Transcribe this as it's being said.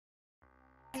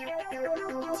Hi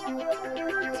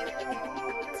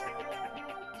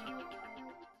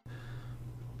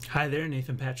there,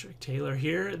 Nathan Patrick Taylor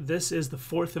here. This is the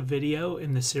fourth video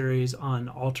in the series on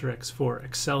Alteryx for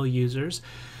Excel users.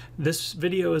 This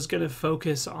video is going to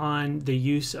focus on the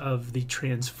use of the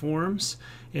transforms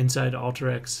inside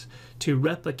Alteryx to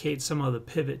replicate some of the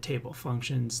pivot table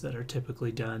functions that are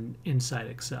typically done inside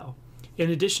Excel. In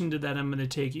addition to that, I'm going to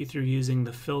take you through using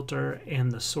the filter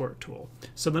and the sort tool.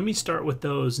 So let me start with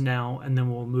those now, and then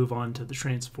we'll move on to the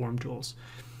transform tools.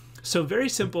 So very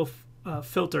simple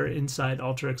filter inside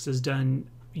Alteryx is done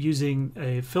using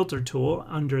a filter tool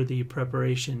under the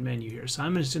preparation menu here. So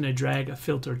I'm just going to drag a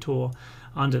filter tool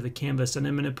onto the canvas, and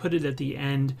I'm going to put it at the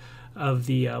end of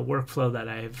the workflow that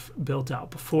I've built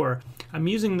out before. I'm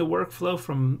using the workflow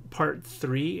from part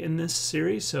 3 in this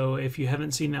series, so if you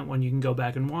haven't seen that one, you can go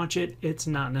back and watch it. It's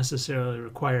not necessarily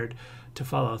required to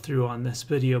follow through on this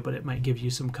video, but it might give you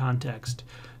some context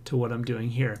to what I'm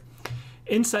doing here.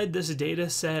 Inside this data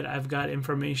set, I've got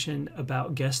information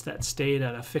about guests that stayed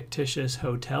at a fictitious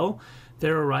hotel,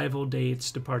 their arrival dates,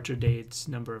 departure dates,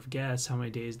 number of guests, how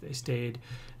many days they stayed,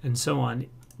 and so on.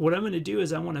 What I'm going to do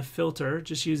is I want to filter,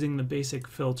 just using the basic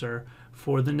filter,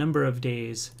 for the number of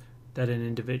days that an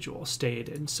individual stayed.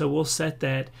 And so we'll set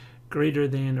that greater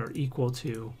than or equal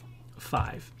to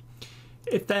 5.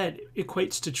 If that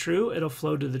equates to true, it'll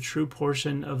flow to the true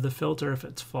portion of the filter. If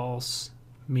it's false,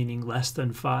 meaning less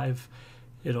than 5,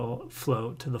 it'll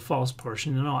flow to the false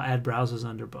portion, and I'll add browses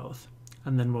under both.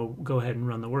 And then we'll go ahead and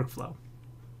run the workflow.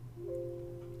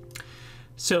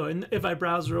 So if I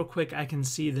browse real quick, I can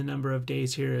see the number of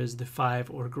days here is the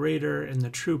 5 or greater in the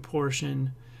true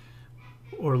portion,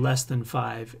 or less than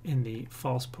 5 in the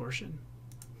false portion.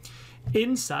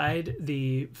 Inside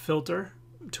the filter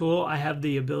tool, I have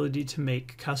the ability to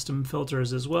make custom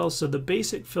filters as well. So the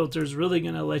basic filter is really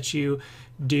going to let you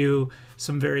do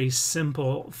some very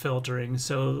simple filtering.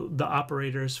 So the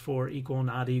operators for equal,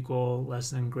 not equal,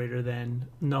 less than, greater than,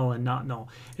 null, and not null.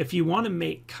 If you want to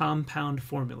make compound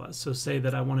formulas, so say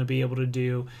that I want to be able to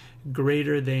do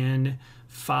greater than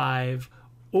 5,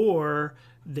 or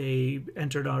they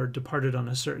entered or departed on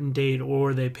a certain date,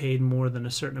 or they paid more than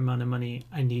a certain amount of money,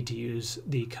 I need to use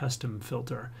the custom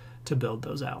filter to build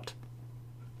those out.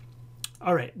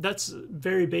 All right, that's a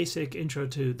very basic intro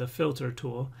to the filter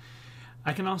tool.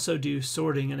 I can also do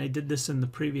sorting, and I did this in the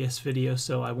previous video,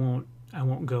 so I won't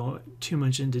go too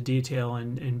much into detail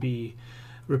and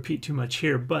repeat too much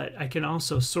here, but I can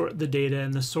also sort the data,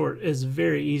 and the sort is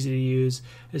very easy to use.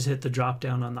 Is hit the drop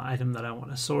down on the item that I want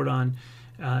to sort on.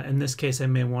 In this case, I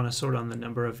may want to sort on the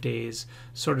number of days.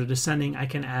 Sorted ascending, I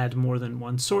can add more than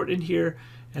one sort in here,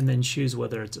 and then choose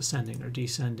whether it's ascending or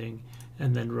descending,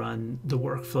 and then run the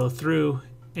workflow through.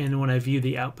 And when I view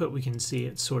the output, we can see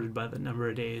it's sorted by the number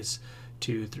of days,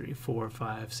 2, 3, 4,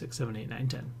 5, 6, 7, 8, 9,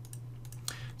 10.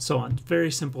 So on.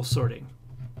 Very simple sorting.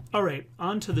 All right,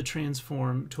 on to the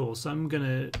transform tool. So I'm going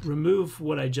to remove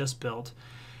what I just built,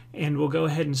 and we'll go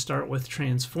ahead and start with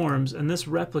transforms. And this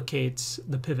replicates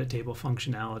the pivot table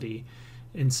functionality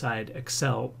inside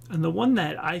Excel. And the one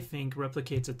that I think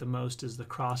replicates it the most is the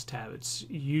Crosstab. It's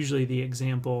usually the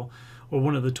example or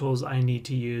one of the tools I need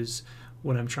to use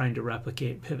when I'm trying to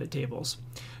replicate pivot tables.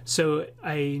 So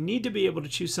I need to be able to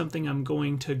choose something I'm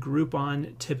going to group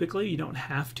on. Typically, you don't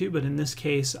have to, but in this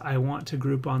case, I want to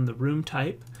group on the room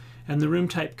type. And the room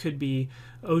type could be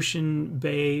ocean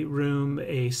bay room,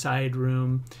 a side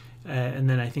room, and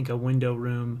then I think a window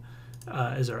room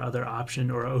is our other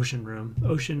option, or ocean room,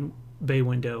 ocean, bay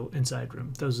window, and side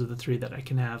room. Those are the 3 that I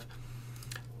can have.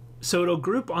 So it'll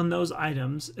group on those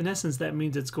items. In essence, that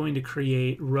means it's going to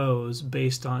create rows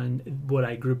based on what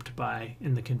I grouped by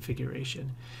in the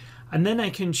configuration. And then I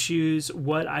can choose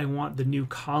what I want the new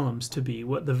columns to be,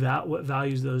 what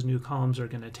values those new columns are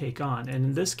going to take on. And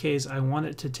in this case, I want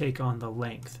it to take on the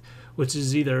length, which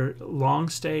is either long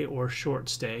stay or short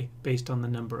stay based on the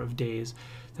number of days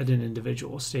that an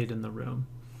individual stayed in the room.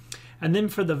 And then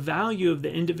for the value of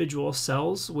the individual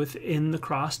cells within the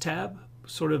crosstab,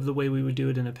 sort of the way we would do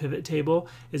it in a pivot table,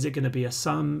 is it going to be a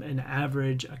sum, an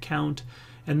average, a count?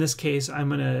 In this case, I'm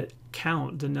going to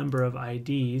count the number of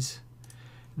IDs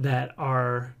that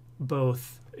are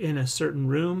both in a certain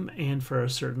room and for a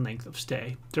certain length of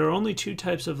stay. There are only 2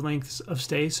 types of lengths of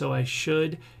stay, so I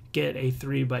should get a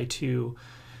 3x2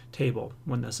 table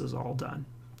when this is all done.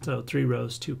 So 3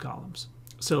 rows, 2 columns.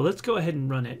 So let's go ahead and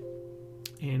run it,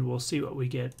 and we'll see what we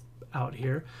get out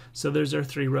here. So there's our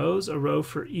 3 rows, a row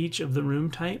for each of the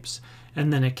room types,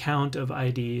 and then a count of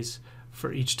IDs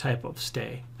for each type of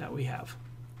stay that we have.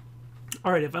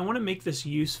 All right, if I want to make this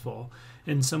useful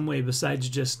in some way besides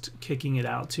just kicking it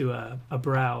out to a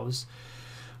browse,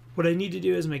 What I need to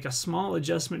do is make a small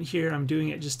adjustment here. I'm doing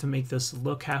it just to make this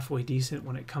look halfway decent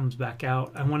when it comes back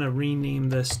out. I want to rename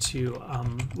this to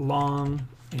long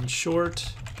and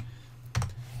short,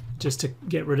 just to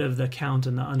get rid of the count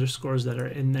and the underscores that are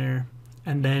in there.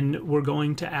 And then we're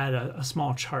going to add a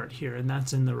small chart here, and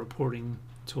that's in the reporting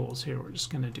tools here. We're just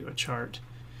going to do a chart.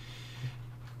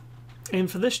 And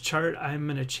for this chart, I'm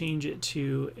going to change it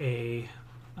to a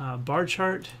bar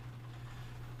chart.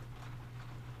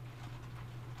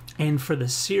 And for the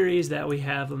series that we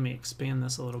have, let me expand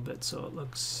this a little bit so it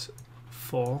looks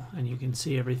full and you can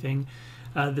see everything.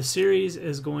 The series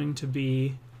is going to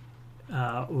be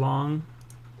long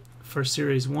for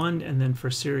series 1, and then for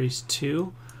series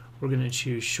 2, we're going to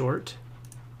choose short.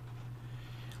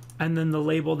 And then the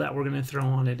label that we're going to throw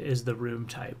on it is the room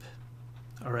type.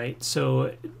 All right,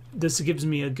 so this gives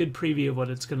me a good preview of what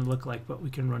it's going to look like, but we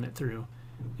can run it through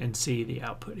and see the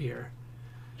output here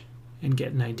and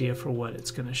get an idea for what it's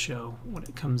going to show when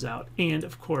it comes out. And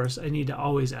of course, I need to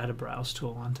always add a browse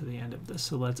tool onto the end of this.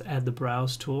 So let's add the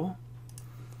browse tool,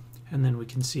 and then we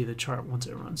can see the chart once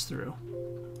it runs through.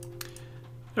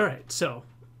 All right, so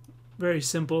very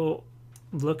simple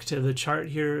look to the chart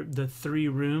here. The 3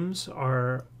 rooms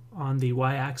are on the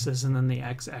y-axis, and then the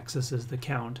x-axis is the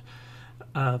count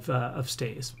of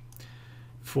stays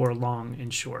for long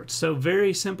and short. So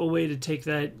very simple way to take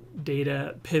that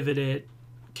data, pivot it,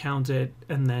 count it,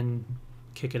 and then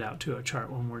kick it out to a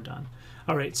chart when we're done.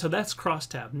 All right, so that's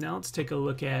Crosstab. Now let's take a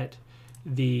look at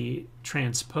the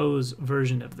Transpose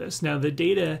version of this. Now the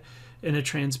data in a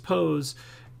Transpose,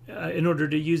 in order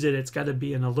to use it, it's got to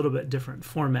be in a little bit different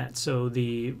format. So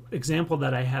the example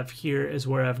that I have here is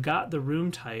where I've got the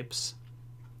room types,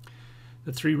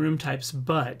 the 3 room types,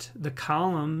 but the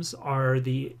columns are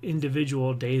the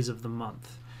individual days of the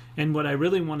month. And what I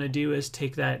really want to do is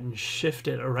take that and shift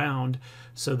it around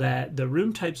so that the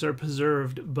room types are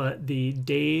preserved, but the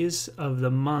days of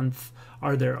the month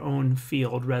are their own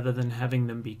field rather than having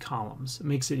them be columns. It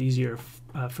makes it easier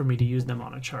for me to use them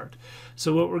on a chart.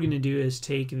 So what we're going to do is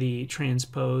take the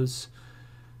Transpose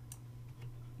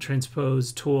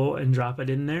tool and drop it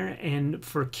in there, and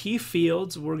for key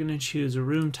fields we're going to choose a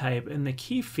room type, and the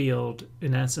key field,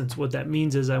 in essence, what that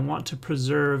means is I want to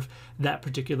preserve that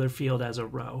particular field as a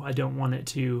row. I don't want it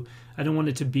to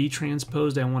be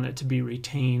transposed. I want it to be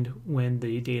retained when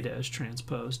the data is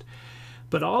transposed.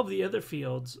 But all of the other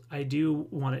fields, I do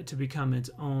want it to become its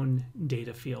own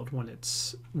data field when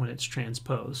it's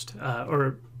transposed,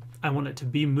 or I want it to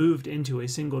be moved into a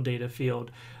single data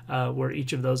field where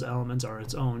each of those elements are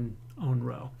its own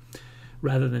row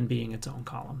rather than being its own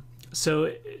column.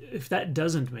 So if that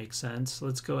doesn't make sense,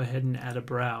 let's go ahead and add a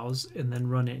browse and then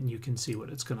run it, and you can see what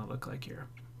it's going to look like here.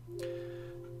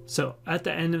 So at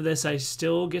the end of this, I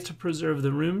still get to preserve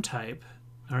the room type.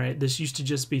 All right, this used to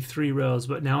just be 3 rows,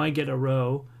 but now I get a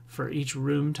row for each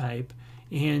room type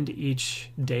and each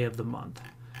day of the month.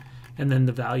 And then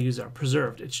the values are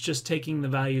preserved. It's just taking the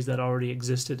values that already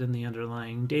existed in the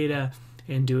underlying data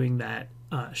and doing that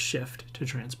shift to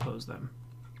transpose them.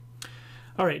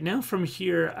 All right, now from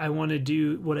here, I want to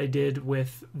do what I did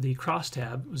with the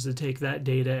Crosstab, was to take that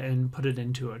data and put it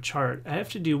into a chart. I have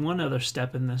to do one other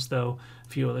step in this, though, a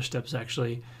few other steps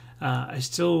actually. I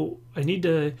need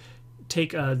to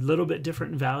take a little bit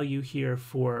different value here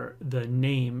for the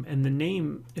name, and the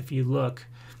name, if you look,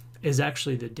 is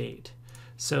actually the date.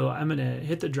 So I'm going to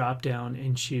hit the drop down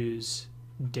and choose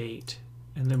date,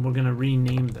 and then we're going to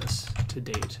rename this to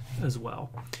date as well.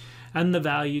 And the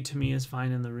value to me is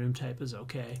fine, and the room type is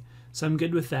okay. So I'm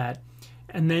good with that.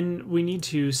 And then we need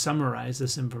to summarize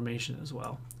this information as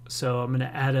well. So I'm going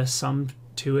to add a sum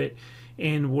to it,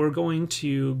 and we're going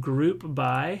to group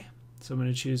by. So I'm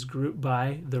going to choose group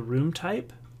by the room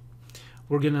type.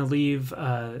 We're going to leave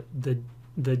the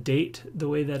date the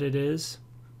way that it is.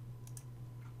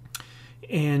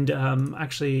 And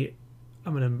actually,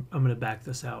 I'm gonna back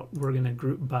this out. We're gonna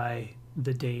group by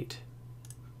the date,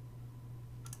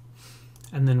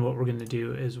 and then what we're gonna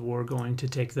do is we're going to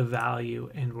take the value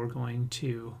and we're going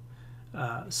to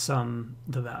sum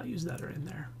the values that are in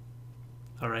there.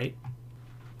 All right,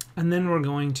 and then we're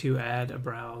going to add a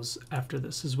browse after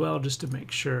this as well, just to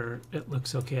make sure it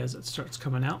looks okay as it starts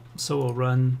coming out. So we'll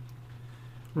run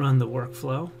the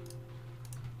workflow.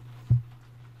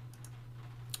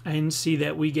 And see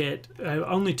that we get, I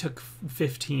only took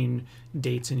 15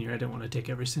 dates in here. I didn't want to take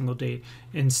every single date,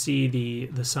 and see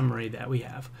the summary that we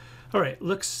have. All right,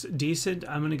 looks decent.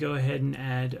 I'm going to go ahead and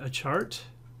add a chart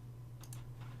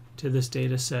to this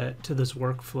data set, to this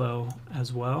workflow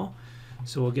as well.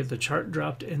 So we'll get the chart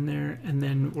dropped in there, and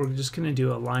then we're just going to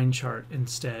do a line chart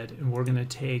instead. And we're going to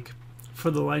take,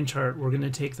 for the line chart, we're going to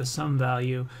take the sum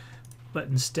value but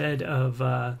instead of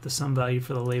the sum value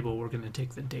for the label, we're going to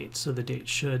take the date. So the date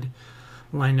should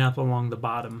line up along the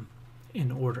bottom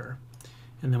in order.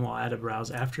 And then we'll add a browse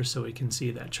after so we can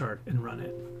see that chart and run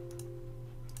it.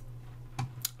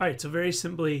 All right, so very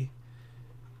simply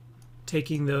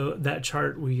taking that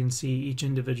chart, we can see each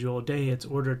individual day, it's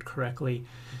ordered correctly,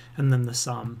 and then the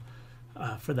sum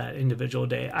for that individual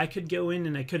day. I could go in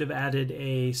and I could have added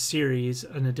a series,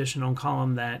 an additional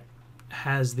column that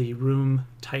has the room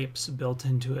types built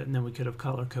into it, and then we could have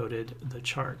color-coded the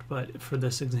chart. But for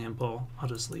this example, I'll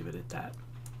just leave it at that.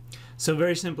 So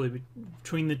very simply,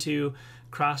 between the two,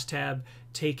 Crosstab,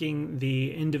 taking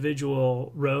the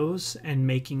individual rows and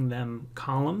making them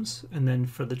columns, and then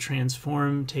for the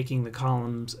transform, taking the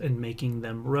columns and making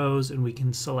them rows, and we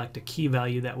can select a key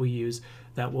value that we use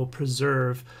that will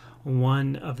preserve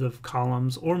one of the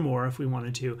columns or more if we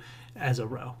wanted to as a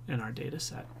row in our data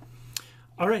set.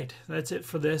 All right, that's it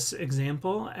for this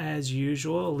example. As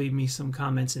usual, leave me some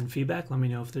comments and feedback. Let me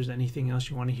know if there's anything else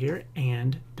you want to hear,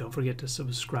 and don't forget to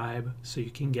subscribe so you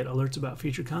can get alerts about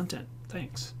future content.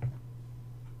 Thanks.